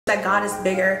that God is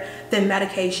bigger than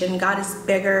medication. God is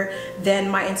bigger than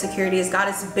my insecurities. God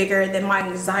is bigger than my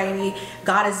anxiety.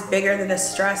 God is bigger than the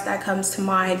stress that comes to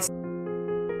mind.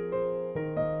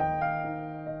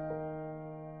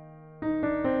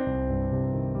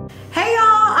 Hey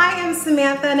y'all, I am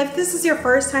Samantha, and if this is your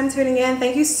first time tuning in,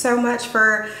 thank you so much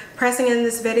for pressing in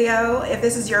this video. If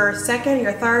this is your second,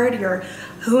 your third, your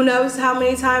who knows how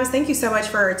many times, thank you so much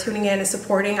for tuning in and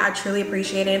supporting. I truly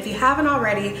appreciate it. If you haven't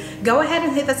already, go ahead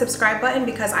and hit the subscribe button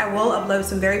because I will upload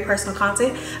some very personal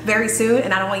content very soon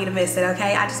and I don't want you to miss it,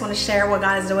 okay? I just want to share what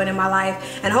God is doing in my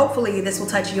life and hopefully this will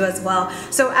touch you as well.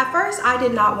 So at first I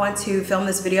did not want to film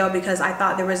this video because I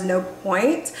thought there was no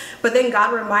point, but then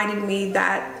God reminded me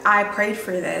that I prayed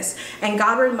for this, and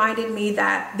God reminded me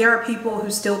that there are people who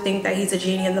still think that he's a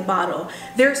genie in the bottle.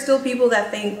 There are still people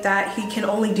that think that he can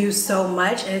only do so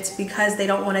much, and it's because they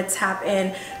don't want to tap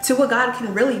in to what God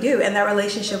can really do in that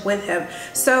relationship with him.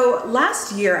 So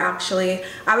last year, actually,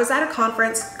 I was at a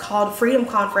conference called Freedom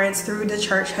Conference through the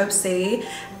church, Hope City,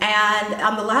 and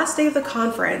on the last day of the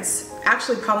conference,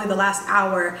 actually probably the last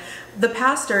hour, the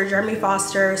pastor, Jeremy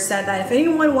Foster, said that if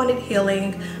anyone wanted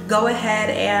healing, go ahead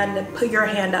and put your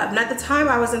hand up. And at the time,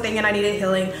 I wasn't thinking I needed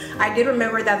healing. I did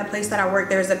remember that the place that I worked,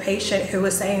 there was a patient who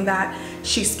was saying that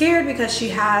she's scared because she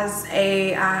has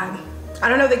a, I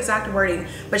don't know the exact wording,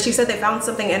 but she said they found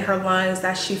something in her lungs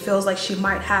that she feels like she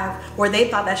might have, or they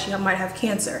thought that she might have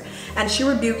cancer. And she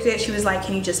rebuked it. She was like,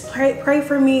 can you just pray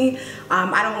for me?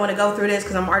 I don't want to go through this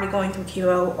because I'm already going through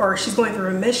chemo, or she's going through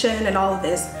remission and all of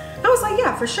this. And I was like,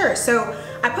 yeah, for sure. So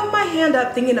I put my hand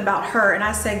up thinking about her and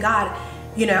I said, God,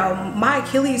 you know, my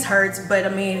Achilles hurts, but I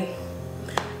mean,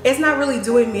 it's not really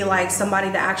doing me like somebody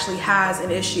that actually has an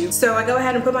issue. So I go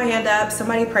ahead and put my hand up,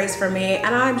 somebody prays for me,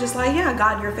 and I'm just like, yeah,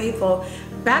 God, you're faithful.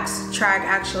 Backtrack,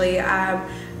 actually,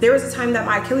 there was a time that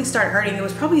my Achilles started hurting. It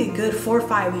was probably a good 4 or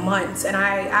 5 months, and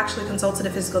I actually consulted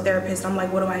a physical therapist. I'm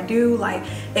like, what do I do? Like,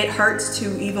 it hurts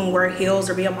to even wear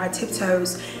heels or be on my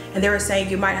tiptoes. And they were saying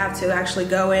you might have to actually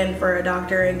go in for a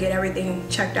doctor and get everything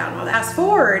checked out and all that. Fast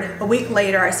forward, a week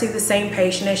later, I see the same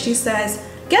patient and she says,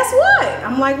 guess what?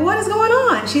 I'm like, what is going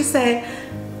on? She said,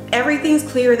 everything's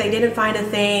clear. They didn't find a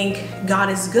thing. God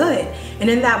is good. And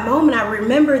in that moment, I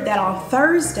remembered that on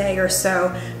Thursday or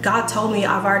so, God told me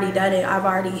I've already done it. I've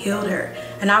already healed her.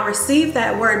 And I received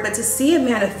that word, but to see it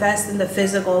manifest in the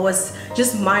physical was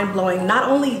just mind blowing. Not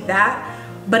only that,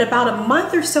 but about a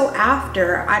month or so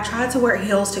after, I tried to wear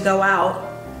heels to go out.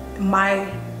 My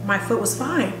foot was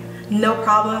fine. No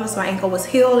problems. My ankle was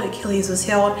healed. Achilles was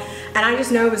healed. And I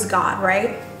just know it was God,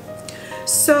 right?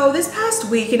 So this past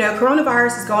week, you know,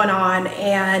 coronavirus is going on,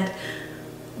 and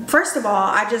first of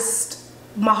all,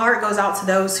 my heart goes out to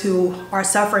those who are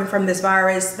suffering from this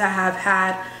virus, that have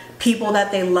had people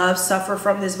that they love suffer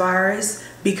from this virus,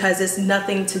 because it's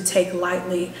nothing to take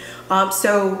lightly.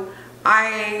 So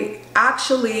I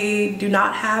actually do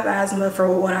not have asthma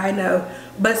for what I know,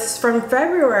 but from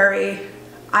February,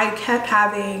 I kept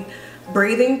having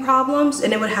breathing problems,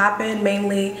 and it would happen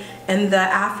mainly in the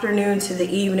afternoon to the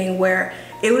evening, where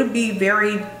it would be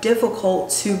very difficult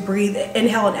to breathe,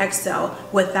 inhale and exhale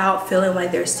without feeling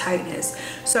like there's tightness.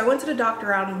 So I went to the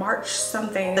doctor on March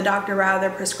something. The doctor rather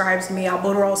prescribes me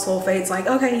albuterol sulfates, like,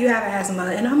 okay, you have asthma.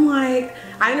 And I'm like,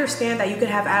 I understand that you can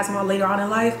have asthma later on in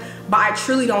life, but I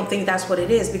truly don't think that's what it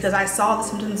is, because I saw the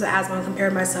symptoms of asthma and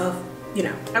compared myself, you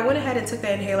know. I went ahead and took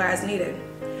the inhaler as needed.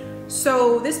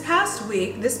 So this past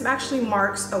week, this actually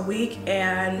marks a week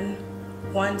and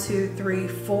 1, 2, 3,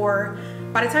 4.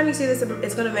 By the time you see this,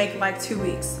 it's gonna make like 2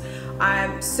 weeks.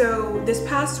 So this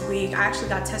past week, I actually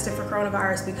got tested for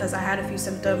coronavirus because I had a few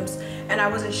symptoms and I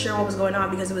wasn't sure what was going on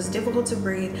because it was difficult to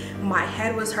breathe. My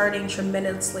head was hurting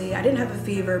tremendously. I didn't have a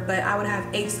fever, but I would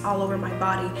have aches all over my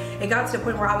body. It got to the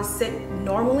point where I would sit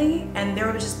normally and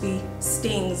there would just be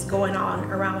stings going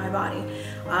on around my body.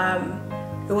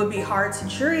 It would be hard to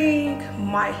drink.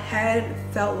 My head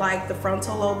felt like the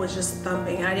frontal lobe was just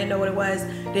thumping. I didn't know what it was.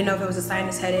 Didn't know if it was a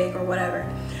sinus headache or whatever.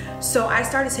 So I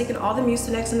started taking all the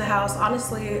Mucinex in the house,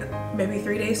 honestly, maybe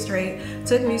 3 days straight.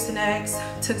 Took Mucinex,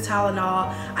 took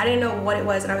Tylenol. I didn't know what it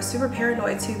was, and I was super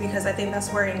paranoid too, because I think that's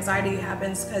where anxiety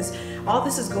happens, because all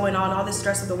this is going on, all this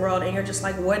stress of the world, and you're just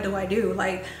like, what do I do?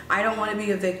 Like, I don't want to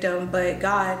be a victim, but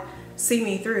God, see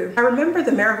me through. I remember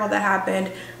the miracle that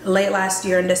happened late last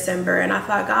year in December, and I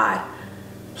thought, God,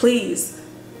 please,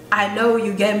 I know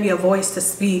you gave me a voice to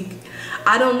speak.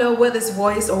 I don't know where this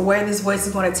voice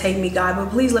is going to take me, God, but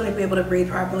please let me be able to breathe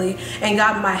properly. And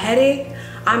God, my headache,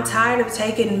 I'm tired of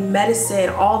taking medicine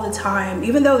all the time,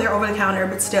 even though they're over the counter,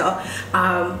 but still,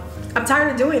 I'm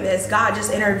tired of doing this. God,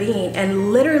 just intervene.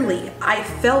 And literally, I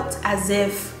felt as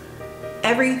if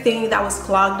everything that was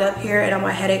clogged up here and on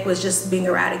my headache was just being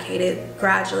eradicated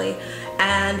gradually.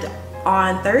 And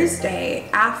on Thursday,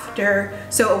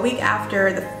 so a week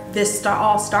after this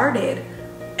all started,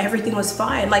 everything was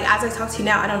fine. Like, as I talk to you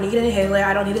now, I don't need an inhaler,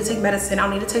 I don't need to take medicine, I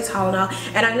don't need to take Tylenol.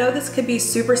 And I know this could be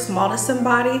super small to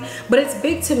somebody, but it's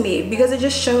big to me because it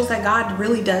just shows that God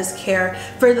really does care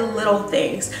for the little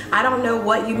things. I don't know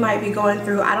what you might be going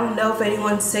through. I don't know if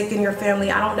anyone's sick in your family.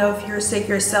 I don't know if you're sick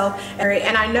yourself.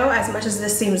 And I know, as much as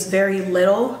this seems very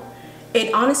little,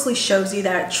 it honestly shows you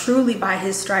that truly by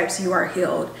his stripes you are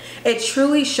healed. It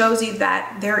truly shows you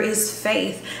that there is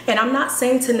faith. And I'm not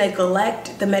saying to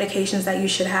neglect the medications that you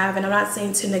should have, and I'm not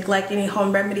saying to neglect any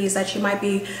home remedies that you might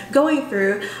be going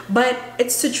through, but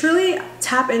it's to truly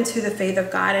tap into the faith of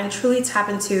God and truly tap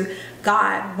into,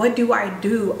 God, what do?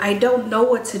 I don't know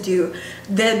what to do.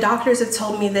 The doctors have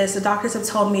told me this, the doctors have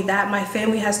told me that, my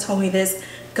family has told me this.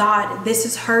 God, this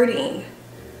is hurting.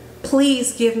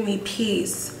 Please give me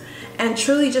peace. And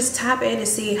truly just tap in to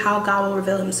see how God will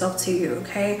reveal himself to you,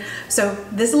 okay? So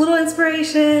this little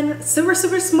inspiration, super,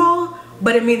 super small,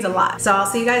 but it means a lot. So I'll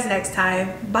see you guys next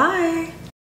time. Bye.